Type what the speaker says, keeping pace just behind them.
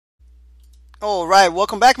All right,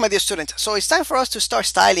 welcome back, my dear students. So it's time for us to start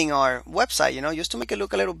styling our website, just to make it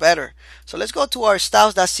look a little better. So let's go to our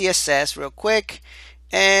styles.css real quick.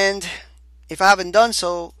 And if I haven't done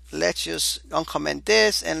so, let's just uncomment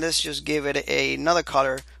this and let's just give it another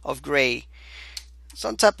color of gray.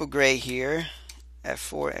 Some type of gray here.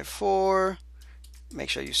 F4, F4. Make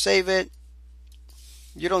sure you save it.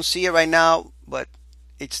 You don't see it right now, but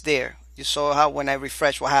it's there. You saw how when I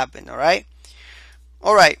refresh what happened, all right?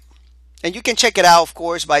 All right. And you can check it out, of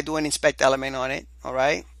course, by doing inspect element on it, all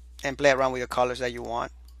right? And play around with your colors that you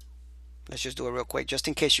want. Let's just do it real quick, just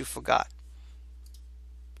in case you forgot.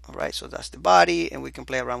 All right, so that's the body, and we can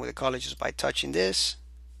play around with the colors just by touching this.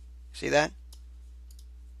 See that?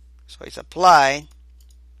 So it's applied.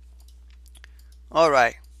 All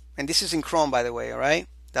right, and this is in Chrome, by the way, all right?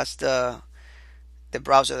 That's the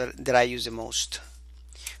browser that I use the most.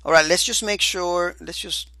 All right, let's just make sure, let's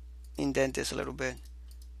just indent this a little bit.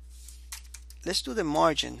 Let's do the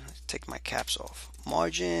margin. Take my caps off.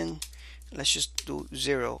 Margin, let's just do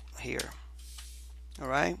 0 here. All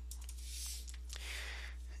right.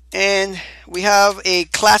 And we have a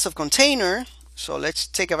class of container, so let's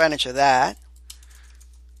take advantage of that.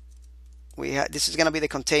 This is gonna be the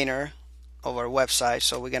container of our website,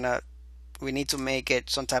 so we need to make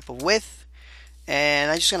it some type of width,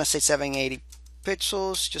 and I'm just gonna say 780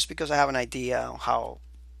 pixels just because I have an idea on how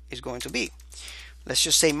it's going to be. Let's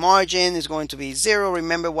just say margin is going to be 0.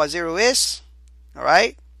 Remember what 0 is, all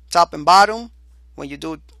right? Top and bottom. When you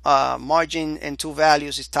do margin and two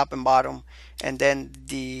values, is top and bottom, and then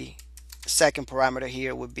the second parameter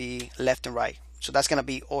here would be left and right. So that's gonna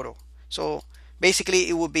be auto. So basically,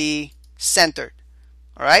 it would be centered,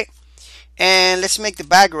 all right? And let's make the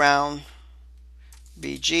background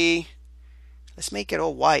BG. Let's make it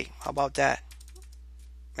all white. How about that?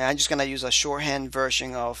 And I'm just gonna use a shorthand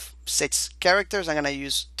version of 6 characters. I'm gonna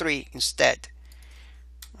use 3 instead.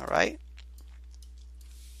 All right.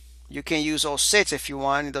 You can use all 6 if you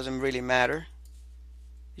want. It doesn't really matter.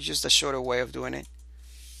 It's just a shorter way of doing it.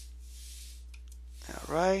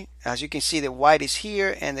 All right. As you can see, the white is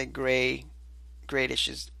here and the grayish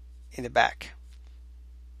is in the back.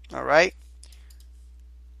 All right.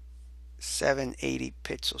 780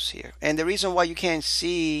 pixels here. And the reason why you can't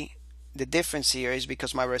see the difference here is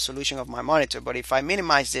because my resolution of my monitor, but if I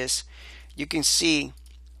minimize this, you can see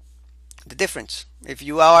the difference. If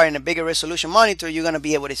you are in a bigger resolution monitor, you're going to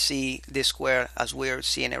be able to see this square as we're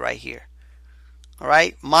seeing it right here. All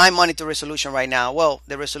right, my monitor resolution right now, well,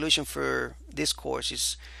 the resolution for this course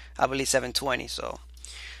is, I believe, 720, so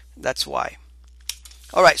that's why.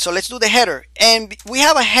 All right, so let's do the header, and we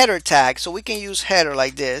have a header tag, so we can use header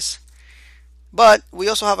like this, but we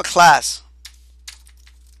also have a class.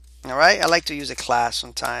 All right, I like to use a class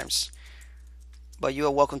sometimes, but you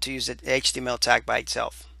are welcome to use the HTML tag by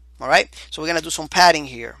itself. All right, so we're gonna do some padding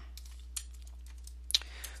here.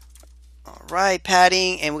 All right,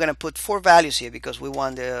 padding, and we're gonna put 4 values here because we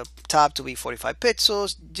want the top to be 45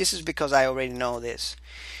 pixels. This is because I already know this.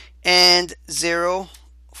 And 0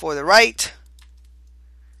 for the right,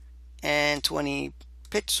 and 20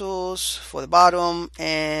 pixels for the bottom,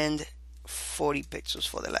 and 40 pixels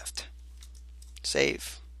for the left.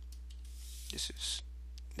 Save.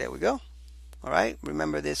 There we go. All right,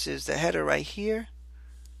 remember this is the header right here.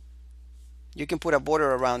 You can put a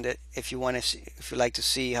border around it if you want to see, if you like to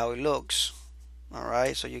see how it looks. All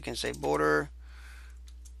right, so you can say border,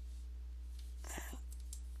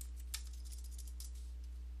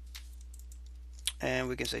 and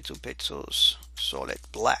we can say 2 pixels solid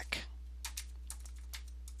black.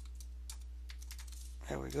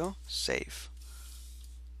 There we go. Save.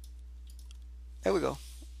 There we go.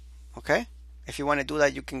 Okay, if you want to do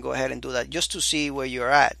that, you can go ahead and do that just to see where you're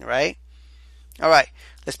at, right? All right,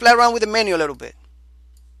 let's play around with the menu a little bit.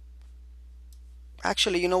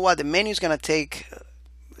 Actually, you know what? The menu is going to take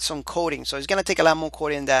some coding, so it's going to take a lot more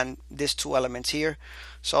coding than these 2 elements here.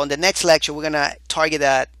 So in the next lecture, we're going to target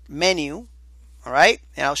that menu, all right?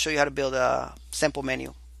 And I'll show you how to build a sample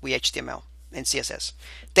menu with HTML and CSS.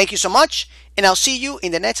 Thank you so much, and I'll see you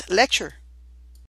in the next lecture.